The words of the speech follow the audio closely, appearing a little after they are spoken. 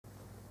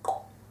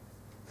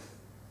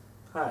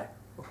Hi,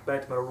 welcome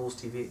back to Metal Rules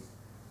TV,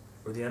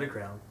 where the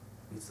underground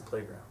meets the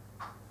playground.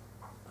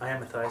 I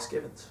am Matthias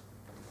Gibbons.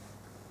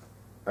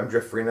 I'm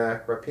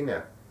Jeffrina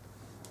Rapina.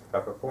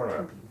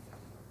 Rappaport.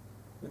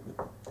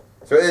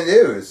 So in the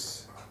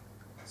news,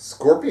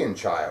 Scorpion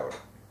Child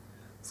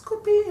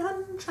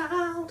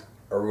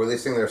are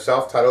releasing their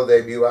self-titled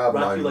debut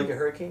album. Rock You Like a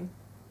Hurricane?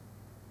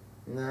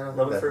 No.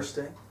 Love at First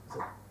Day?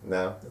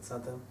 No. That's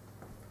not them?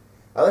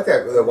 I like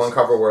that the one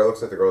cover where it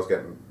looks like the girl's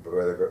getting,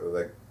 where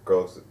the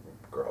girl.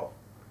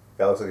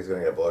 That looks like he's gonna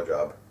get a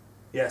blowjob.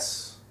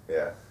 Yes.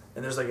 Yeah.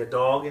 And there's like a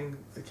dog in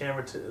the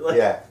camera too. Like,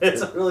 yeah.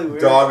 It's a really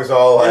weird. Dog is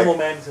all like. Animal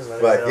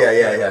magnetism. Like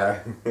yeah.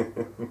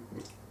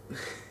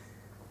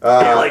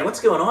 Yeah, like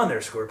what's going on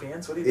there,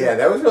 Scorpions? What do you think? Yeah,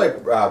 that was really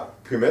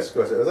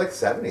promiscuous. It was like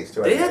 70s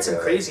too. They had some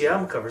crazy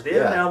album covers. They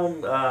had an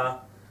album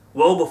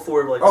well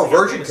before like. Oh,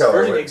 Virgin Killer.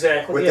 Virgin,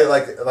 exactly. With yeah.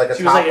 a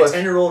she was like a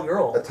 10-year-old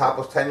girl. A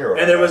topless 10-year-old.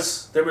 And there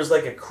was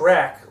like a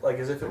crack, like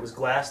as if it was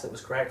glass that was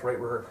cracked right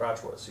where her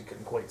crotch was. You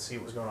couldn't quite see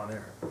what was going on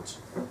there. Which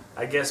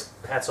I guess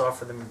hats off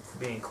for them for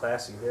being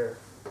classy there.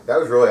 That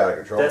was really out of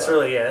control. That's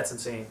really that's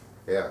insane.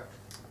 Yeah.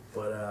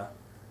 But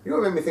you know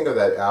what made me think of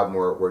that album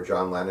where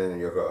John Lennon and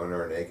Yoko Ono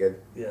are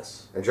naked?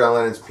 Yes. And John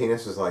Lennon's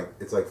penis is like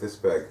it's like this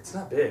big. It's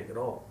not big at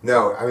all.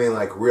 No, I mean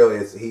like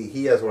really,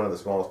 he has one of the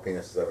smallest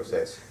penises I've ever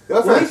seen.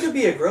 Well, he could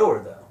be a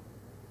grower though,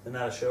 and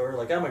not a shower.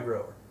 Like I'm a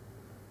grower,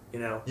 you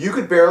know. You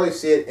could barely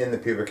see it in the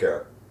pubic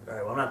hair. All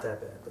right, well I'm not that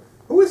bad. But.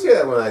 Who was here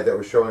that one night that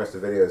was showing us the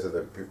videos of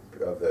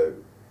the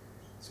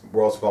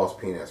world's smallest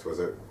penis? Was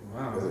it?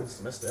 Wow, I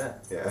just missed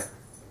that. Yeah.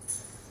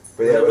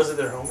 But yeah, was it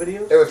their home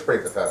videos? It was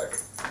pretty pathetic.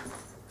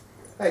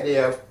 Hey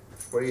Dio,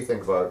 what do you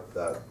think about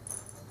that?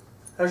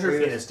 How's your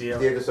penis, Dio?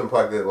 Dio just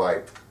unplugged the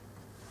light.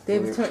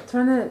 David,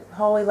 turn the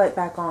hallway light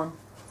back on.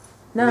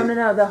 No,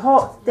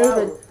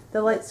 David,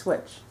 the light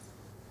switch.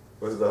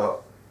 Was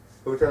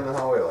who turned the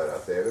hallway light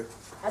off, David?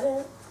 I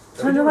didn't.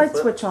 Turn the light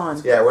switch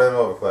on. Yeah, we're in the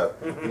middle of a clip.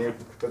 Can you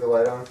put the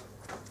light on?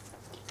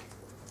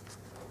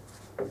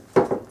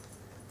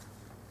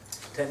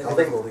 Technical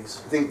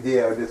difficulties. I think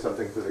Dio did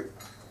something to the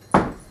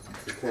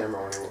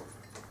camera when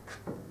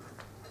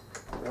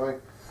he. Really?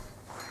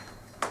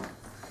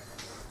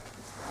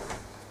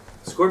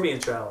 Scorpion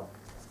Child.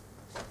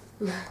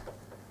 What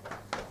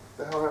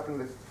the hell happened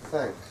to the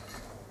thing?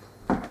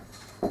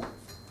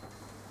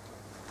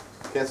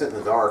 Can't sit in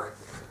the dark.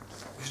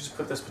 You should just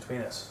put this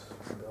between us.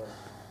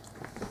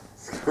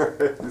 It's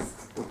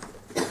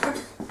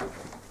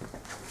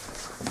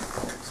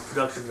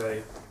production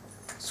value.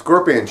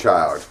 Scorpion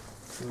Child.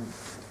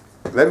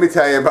 Let me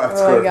tell you about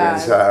Scorpion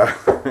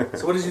Child.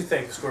 So what did you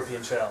think of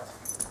Scorpion Child?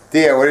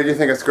 Dia, what did you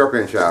think of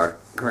Scorpion Child?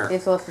 Come here. You're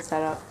supposed to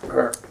set up.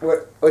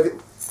 What did,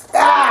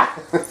 ah!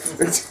 What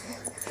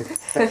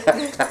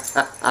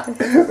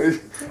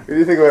do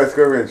you think about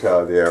Scorpion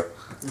Child, Dia?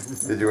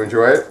 Did you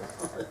enjoy it?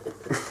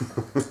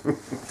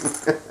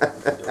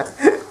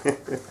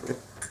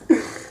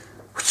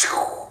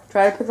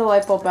 Try to put the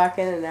light bulb back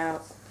in and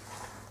out.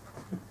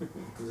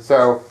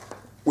 So,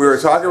 we were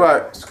talking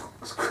about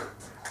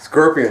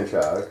Scorpion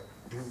Child.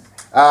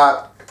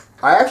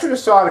 I actually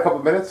just saw it a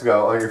couple minutes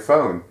ago on your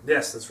phone.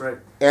 Yes, that's right.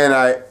 And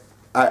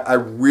I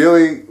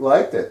really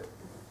liked it,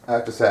 I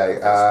have to say.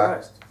 I'm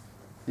surprised.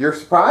 You're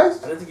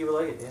surprised? I didn't think you would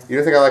like it, yeah. You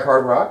don't think I like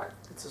hard rock?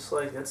 It's just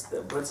like, it's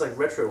like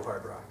retro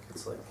hard rock.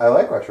 It's like... I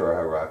like retro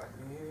hard rock.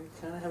 You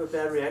kind of have a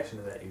bad reaction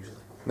to that, usually.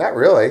 Not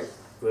really.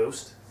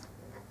 Ghost?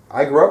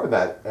 I grew up in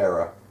that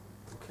era.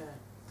 Okay.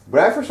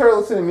 When I first started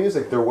listening to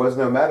music, there was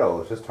no metal.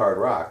 It was just hard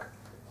rock.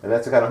 And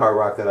that's the kind of hard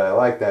rock that I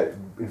like that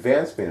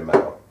advanced me to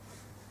metal.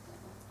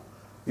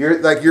 You're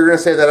gonna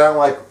say that I don't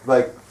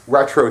like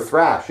retro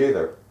thrash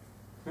either.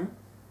 Hmm?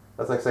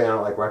 That's like saying I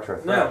don't like retro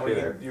thrash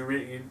either. You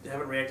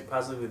haven't reacted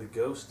positively to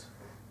Ghost.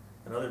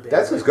 Another band.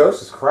 That's because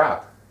Ghost is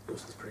crap.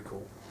 Ghost is pretty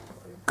cool.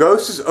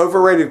 Ghost is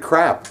overrated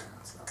crap.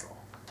 That's not all.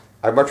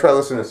 I'd much rather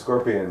listen to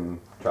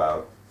Scorpion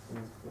Child.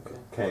 Okay.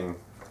 King.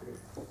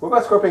 What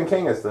about Scorpion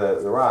King as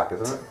the rock,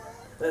 isn't it?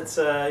 That's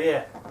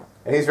yeah.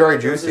 And he's very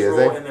juicy,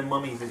 isn't he? In the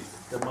Mummy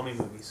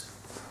movies.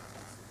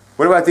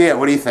 What about the end?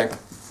 What do you think?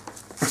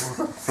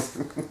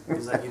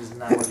 He's like, he does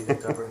not want to be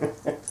hooked up right now.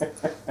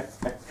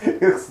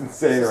 He looks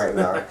insane right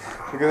now.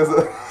 Look at this.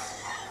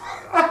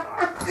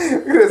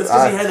 That's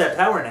because he had that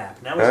power nap.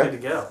 Now he's good to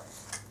go.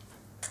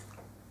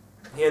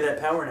 He had that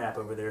power nap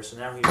over there, so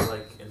now he's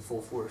like in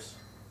full force.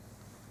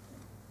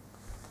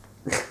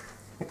 He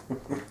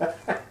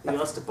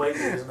wants to bite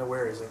you, he doesn't know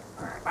where. He's like,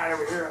 alright, bite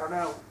over here, I don't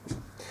know.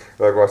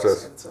 Look, watch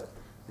this.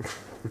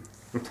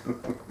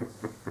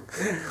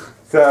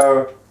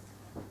 So,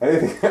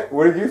 anything?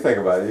 What did you think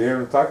about it? You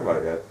haven't talked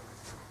about it yet.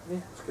 Yeah,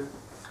 it's good.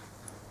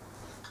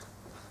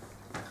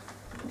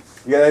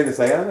 You got anything to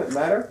say on it?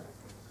 Matter?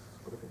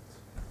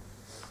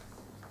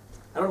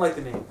 I don't like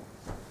the name.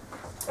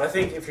 I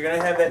think if you're going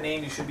to have that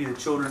name, you should be the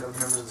children of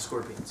members of the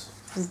Scorpions.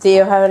 Does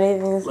Dio have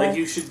anything to say? Like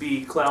you should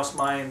be Klaus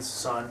Mein's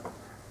son.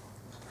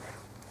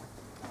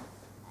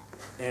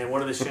 And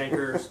one of the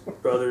Shankers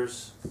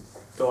brothers,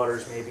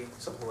 daughters maybe.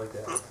 Something like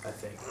that, I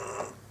think.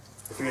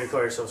 If you're going to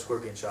call yourself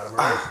Scorpion Shot, am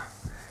I right?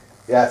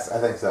 Yes, I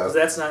think so. Because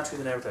that's not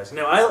truth in advertising.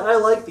 Now, I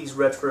like these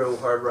retro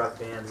hard rock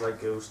bands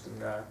like Ghost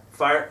and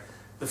Fire.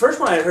 The first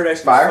one I heard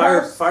actually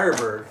was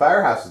Firebird.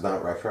 Firehouse is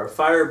not retro.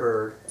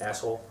 Firebird,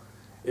 asshole,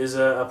 is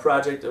a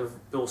project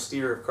of Bill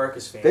Steer of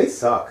Carcass fame. They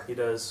suck. He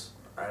does.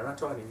 I'm not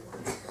talking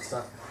anymore. It's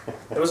not.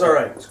 It was all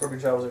right.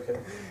 Scorpion Child was okay.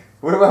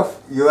 What about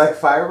you? Like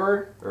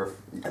Firebird? Or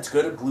It's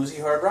good at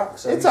bluesy hard rock.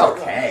 So it's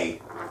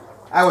okay.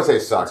 I would say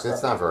it sucks.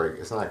 It's not very.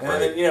 It's not great.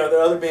 And then, you know, the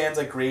other bands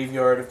like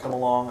Graveyard have come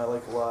along. I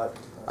like a lot.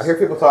 I hear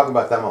people talking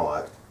about them a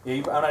lot. Yeah,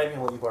 I'm not even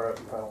gonna let you borrow it.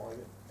 You probably don't like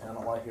it, and I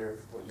don't want to hear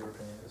what your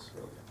opinion is.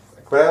 Really.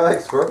 But I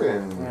like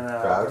Scorpion.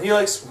 And, he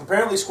likes.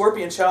 Apparently,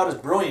 Scorpion Child is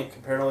brilliant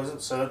comparatively.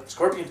 So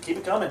Scorpion, keep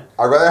it coming.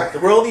 I'd rather.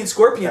 The world needs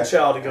Scorpion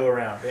Child to go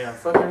around. Damn,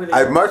 fuck everything.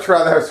 I'd much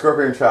rather have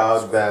Scorpion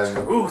Child than.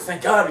 Ooh,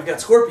 thank God we've got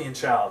Scorpion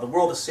Child. The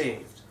world is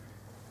saved.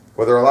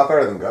 Well, they're a lot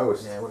better than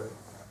Ghost. Yeah, whatever.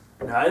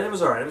 No, it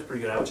was alright. It was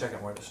pretty good. I would check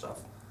out more of their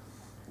stuff.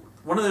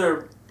 One of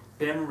their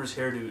band members'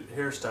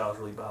 hairstyles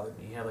really bothered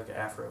me. He had like an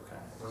afro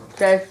kind of.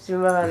 Drives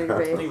you out of I your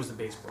think face. he was the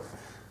bass player.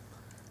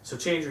 So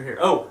change your hair.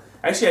 Oh,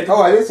 actually,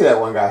 I did see that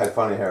one guy had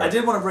funny hair. I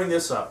did want to bring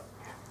this up.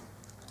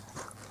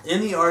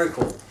 In the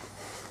article,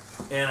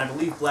 and I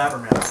believe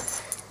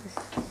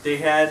Blabbermouth, they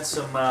had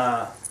some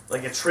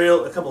like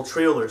a couple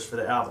trailers for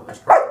the album. There's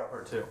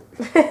part 2.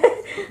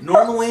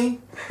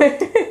 Normally,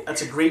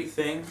 that's a great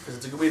thing because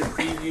it's a good way to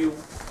preview.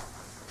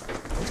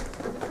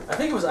 I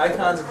think it was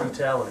Icons of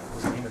Brutality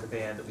was the name of the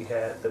band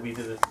that we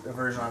did a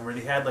version on, where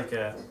they had like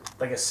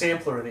a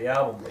sampler of the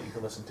album that you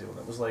could listen to, and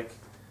it was like,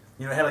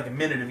 you know, it had like a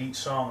minute of each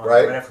song on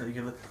right after you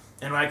could.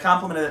 And I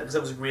complimented it because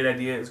that was a great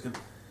idea. It was good.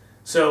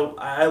 So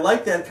I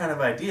like that kind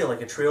of idea,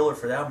 like a trailer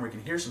for the album where you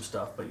can hear some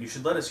stuff, but you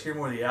should let us hear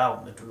more of the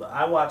album.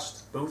 I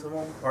watched both of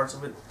them, parts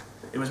of it.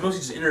 It was mostly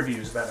just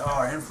interviews about,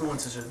 our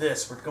influences are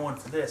this, we're going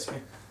for this. I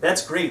mean,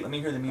 that's great. Let me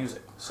hear the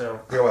music. So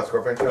you know what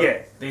Scorpion Child?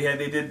 yeah,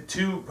 they did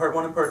part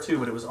 1 and part 2,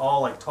 but it was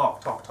all like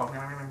talk.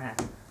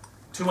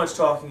 Too much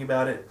talking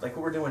about it, like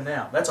what we're doing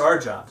now. That's our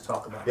job to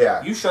talk about.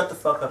 Yeah. You shut the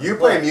fuck up. You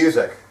play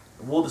music.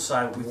 We'll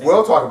decide what we think.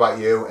 We'll talk about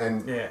you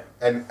and yeah.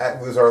 and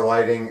lose our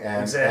lighting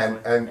and exactly.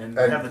 and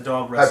have the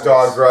dog have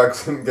dog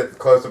drugs and get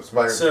close-ups of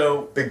my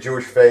big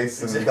Jewish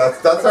face, and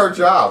that's our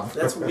job.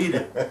 That's what we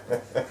do.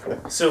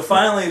 So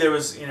finally, there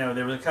was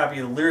a copy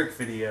of the lyric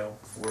video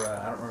for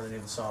I don't remember the name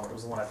of the song, but it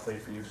was the one I played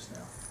for you just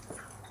now,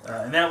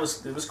 and it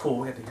was cool.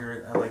 We got to hear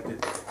it. I liked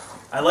it.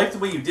 I liked the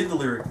way you did the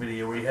lyric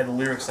video, where you had the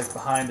lyrics like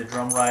behind the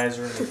drum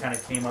riser, and it kind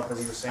of came up as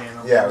he was saying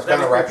them. Yeah, it was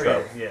kind of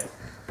retro. Yeah.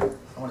 I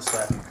want to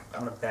slap you. I'm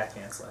going to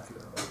backhand slap you.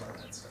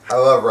 I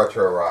love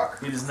retro rock.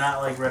 He does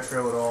not like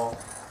retro at all.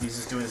 He's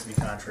just doing this to be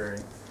contrary.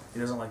 He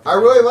doesn't like. I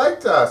really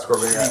liked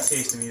Scorpion.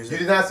 Taste of music. You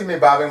did not see me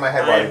bobbing my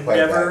head while you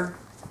played that.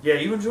 Yeah,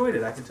 you enjoyed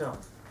it. I can tell.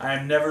 I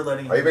am never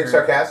letting him. Are you being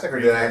sarcastic, or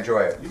did I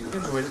enjoy it? You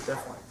enjoyed it,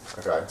 definitely.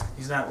 Okay.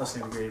 He's not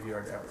listening to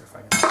Graveyard ever. If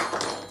I can.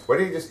 What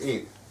did you just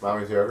eat?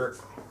 Mommy's yogurt.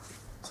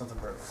 Something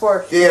perfect.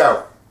 For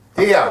Dio,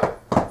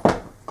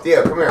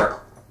 come here.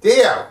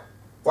 Dio,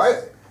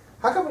 why?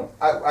 How come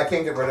I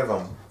can't get rid of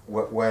him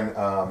when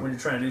you're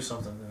trying to do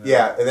something?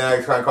 Yeah, and then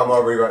I try and come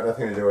over. You got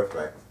nothing to do with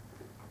me.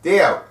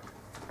 Dio.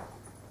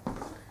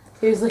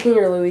 he was looking at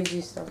your Luigi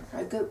stuff.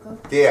 Go.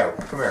 Dio,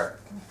 come here.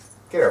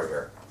 Get over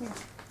here.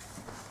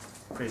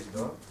 Crazy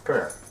dog. Come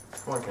here.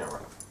 Come on,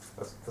 camera.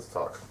 Let's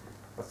talk.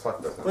 Let's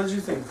talk business. What did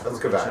you think? Let's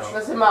go back.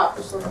 Lift him up.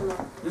 Just lift him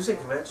up. You say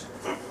kvetch.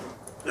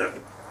 Yeah.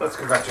 Let's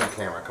go back to the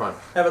camera. Come on.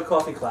 Have a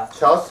coffee clutch.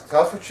 Tell us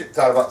what you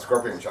thought about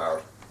Scorpion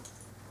Child.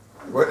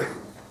 What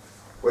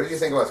did you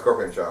think about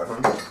Scorpion Child?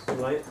 Did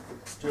you like it?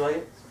 Did you like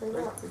it?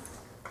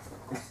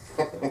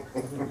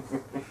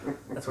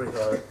 That's what he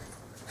thought of it.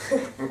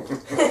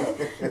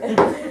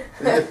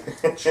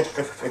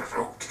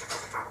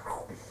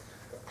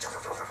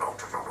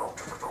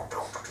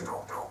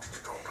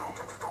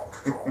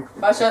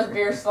 Watch out, the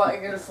beer's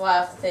gonna fly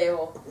off the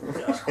table.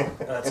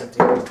 That's empty.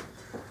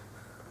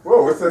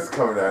 Whoa, what's this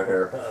coming down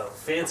here?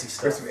 Fancy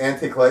stuff. There's some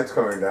antique lights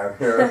coming down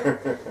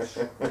here.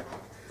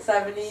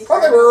 70s.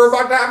 I think we're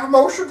about to have a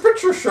motion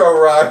picture show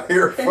right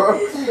here,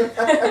 folks.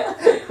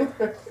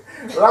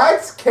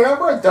 Lights,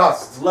 camera,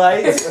 dust.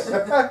 Lights,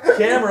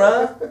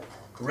 camera,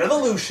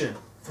 revolution.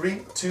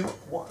 3, 2,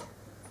 1.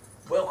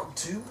 Welcome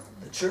to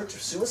the Church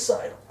of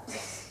Suicidal.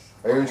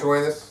 Are you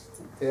enjoying this,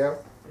 Theo?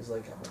 He's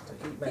like, I'm going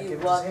to eat back You in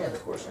his love hand, it.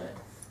 of course I am.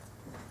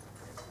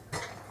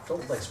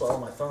 Don't like swallow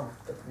my thumb.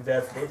 That would be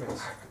bad for both of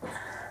us.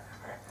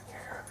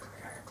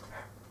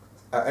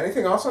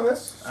 Anything else on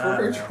this?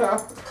 Scorpion know.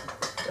 Child?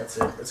 That's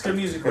it. It's good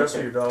music to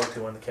wrestle your dog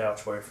to on the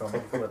couch while you're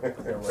filming.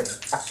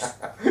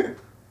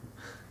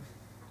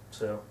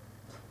 So,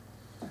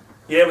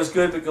 yeah, it was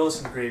good, but go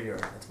listen to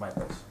Graveyard. That's my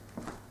place.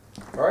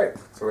 All right,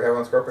 so we have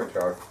on Scorpion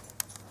Child.